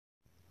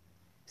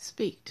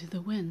Speak to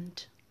the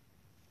wind.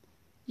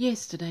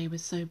 Yesterday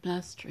was so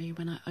blustery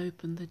when I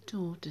opened the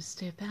door to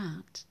step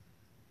out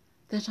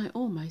that I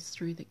almost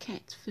threw the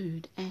cat's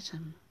food at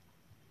him.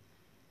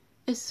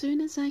 As soon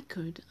as I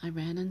could, I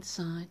ran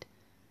inside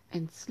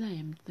and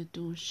slammed the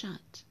door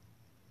shut.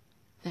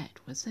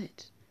 That was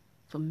it,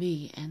 for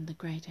me and the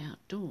great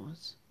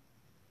outdoors.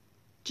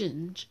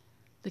 Ginge,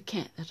 the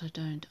cat that I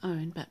don't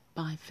own but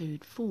buy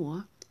food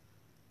for,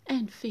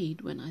 and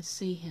feed when I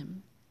see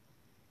him,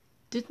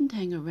 didn't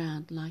hang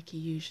around like he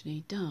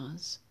usually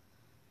does,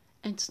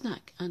 and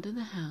snuck under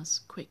the house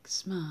quick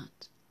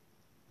smart.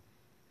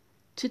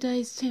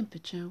 Today's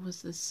temperature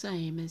was the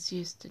same as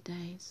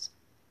yesterday's,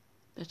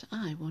 but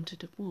I wanted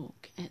to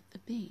walk at the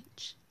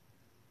beach.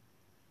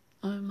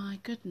 Oh my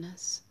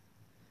goodness,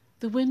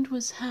 the wind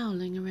was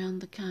howling around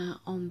the car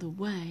on the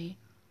way,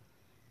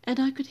 and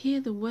I could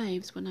hear the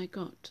waves when I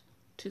got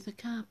to the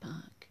car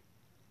park.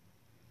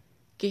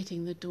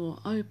 Getting the door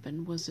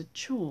open was a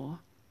chore,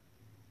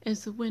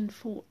 as the wind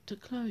fought to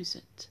close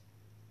it,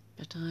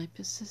 but I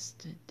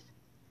persisted.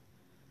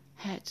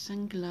 Hat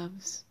and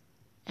gloves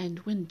and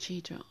wind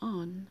cheater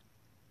on,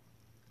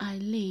 I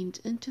leaned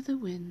into the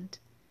wind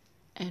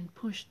and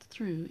pushed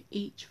through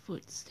each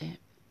footstep.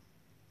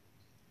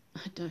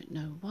 I don't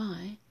know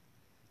why,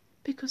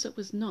 because it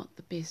was not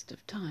the best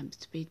of times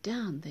to be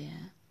down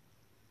there,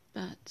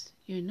 but,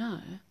 you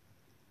know,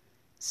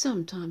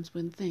 sometimes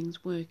when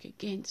things work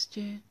against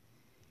you,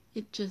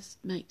 it just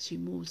makes you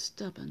more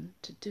stubborn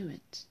to do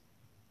it.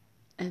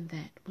 And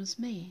that was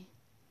me.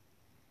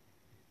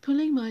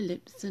 Pulling my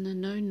lips in a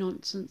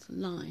no-nonsense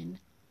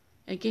line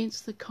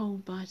against the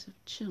cold bite of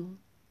chill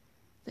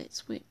that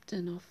swept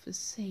in off the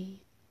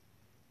sea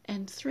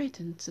and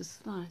threatened to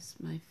slice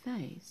my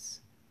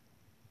face,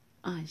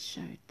 I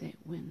showed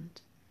that wind.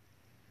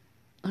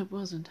 I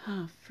wasn't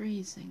half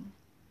freezing,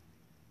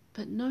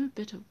 but no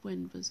bit of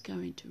wind was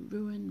going to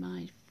ruin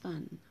my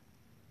fun.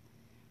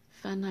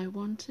 Fun I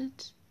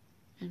wanted,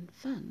 and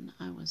fun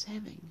I was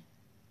having,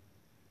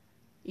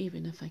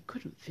 even if I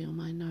couldn't feel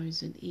my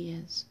nose and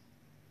ears,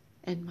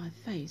 and my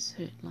face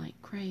hurt like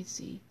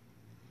crazy,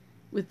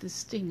 with the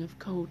sting of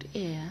cold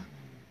air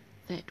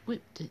that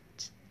whipped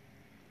it.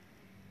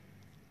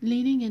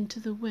 Leaning into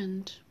the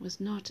wind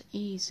was not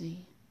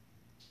easy.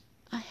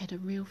 I had a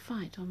real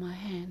fight on my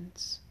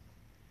hands.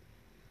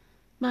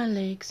 My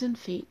legs and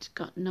feet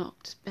got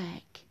knocked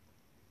back,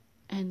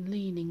 and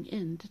leaning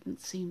in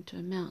didn't seem to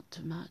amount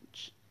to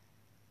much,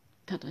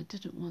 but I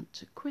didn't want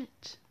to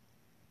quit.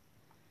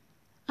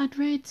 I'd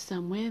read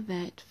somewhere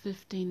that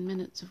 15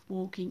 minutes of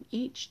walking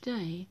each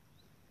day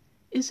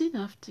is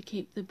enough to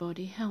keep the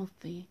body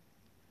healthy,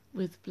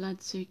 with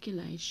blood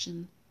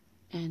circulation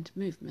and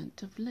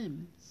movement of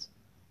limbs.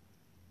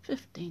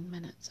 15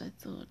 minutes, I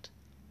thought.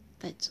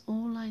 That's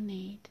all I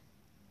need.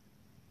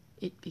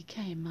 It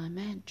became my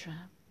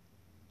mantra.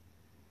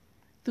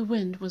 The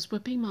wind was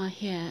whipping my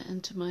hair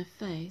into my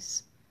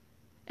face,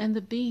 and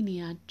the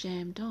beanie I'd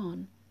jammed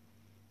on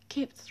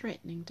kept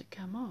threatening to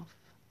come off.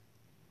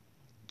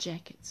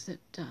 Jacket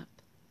zipped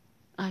up.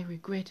 I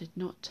regretted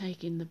not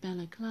taking the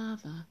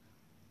balaclava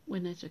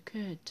when it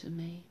occurred to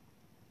me.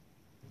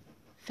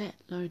 Fat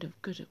load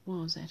of good it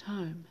was at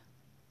home.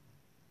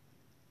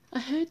 I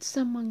heard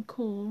someone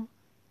call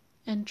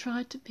and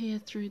tried to peer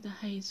through the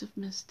haze of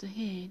mist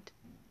ahead.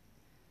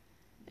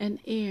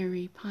 An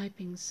eerie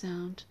piping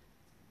sound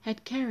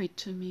had carried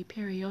to me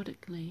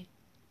periodically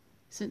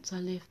since I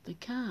left the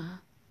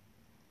car,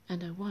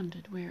 and I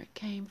wondered where it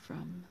came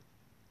from.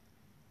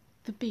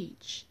 The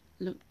beach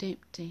looked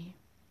empty.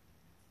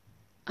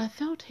 I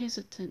felt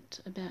hesitant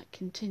about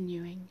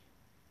continuing.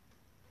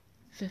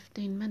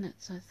 15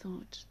 minutes, I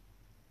thought.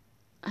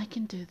 I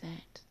can do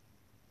that.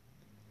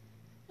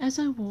 As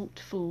I walked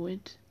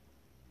forward,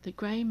 the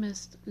grey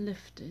mist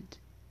lifted,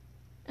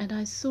 and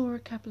I saw a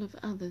couple of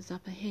others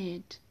up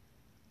ahead,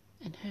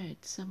 and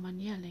heard someone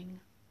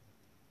yelling.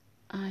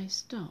 I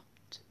stopped.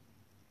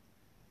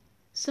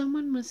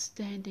 Someone was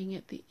standing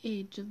at the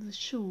edge of the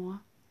shore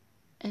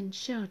and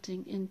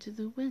shouting into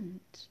the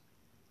wind.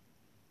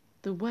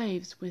 The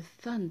waves were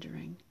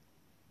thundering,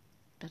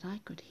 but I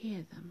could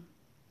hear them.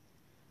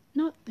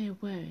 Not their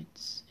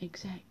words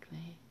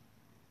exactly.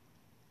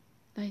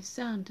 They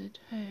sounded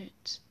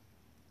hurt,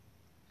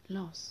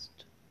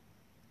 lost.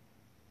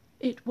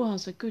 It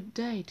was a good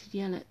day to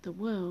yell at the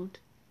world,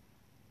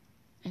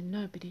 and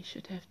nobody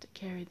should have to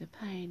carry the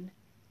pain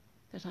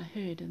that I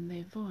heard in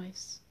their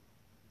voice.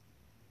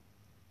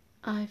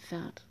 I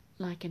felt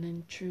like an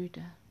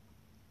intruder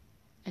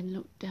and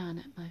looked down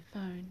at my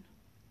phone.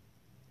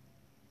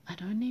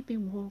 I'd only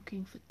been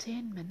walking for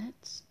 10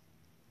 minutes.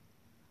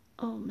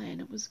 Oh man,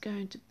 it was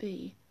going to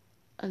be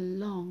a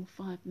long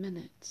 5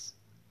 minutes.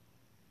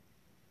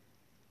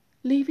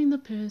 Leaving the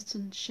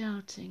person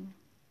shouting,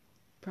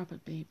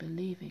 probably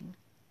believing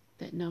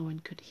that no one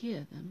could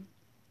hear them,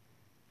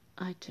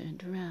 I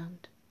turned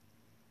around.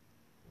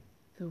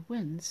 The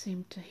wind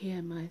seemed to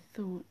hear my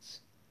thoughts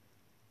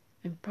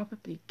and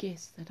probably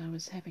guessed that I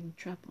was having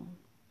trouble.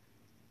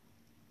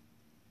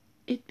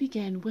 It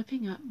began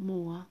whipping up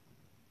more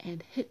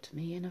and hit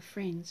me in a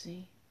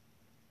frenzy.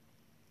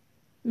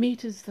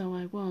 Meters though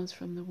I was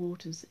from the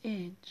water's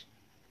edge,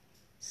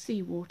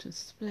 seawater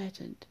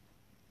splattered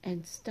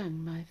and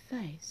stung my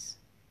face.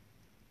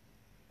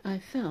 I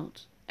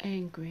felt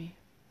angry.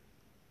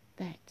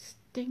 That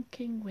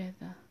stinking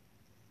weather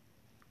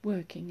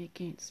working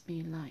against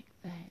me like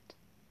that.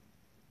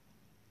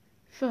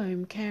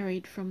 Foam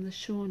carried from the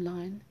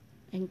shoreline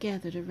and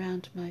gathered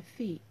around my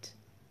feet.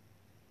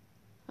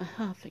 I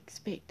half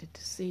expected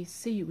to see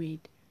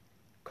seaweed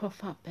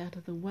cough up out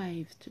of the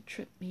waves to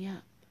trip me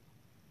up.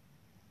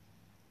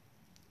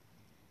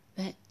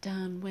 That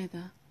darn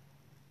weather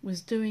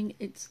was doing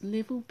its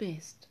level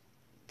best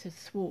to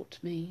thwart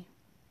me.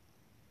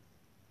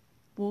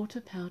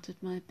 Water pelted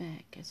my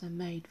back as I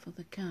made for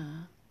the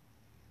car.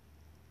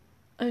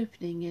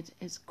 Opening it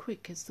as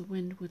quick as the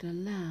wind would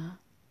allow,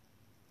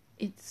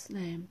 it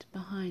slammed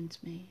behind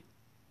me.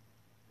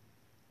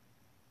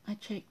 I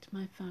checked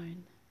my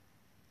phone.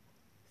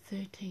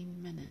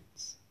 13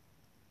 minutes.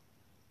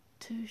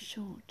 Too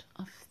short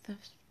of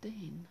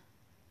 15.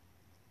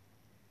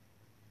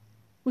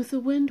 With the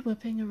wind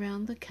whipping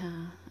around the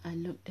car, I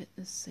looked at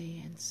the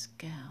sea and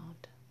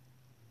scowled.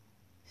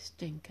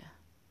 Stinker,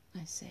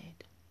 I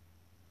said,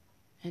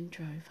 and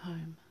drove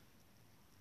home.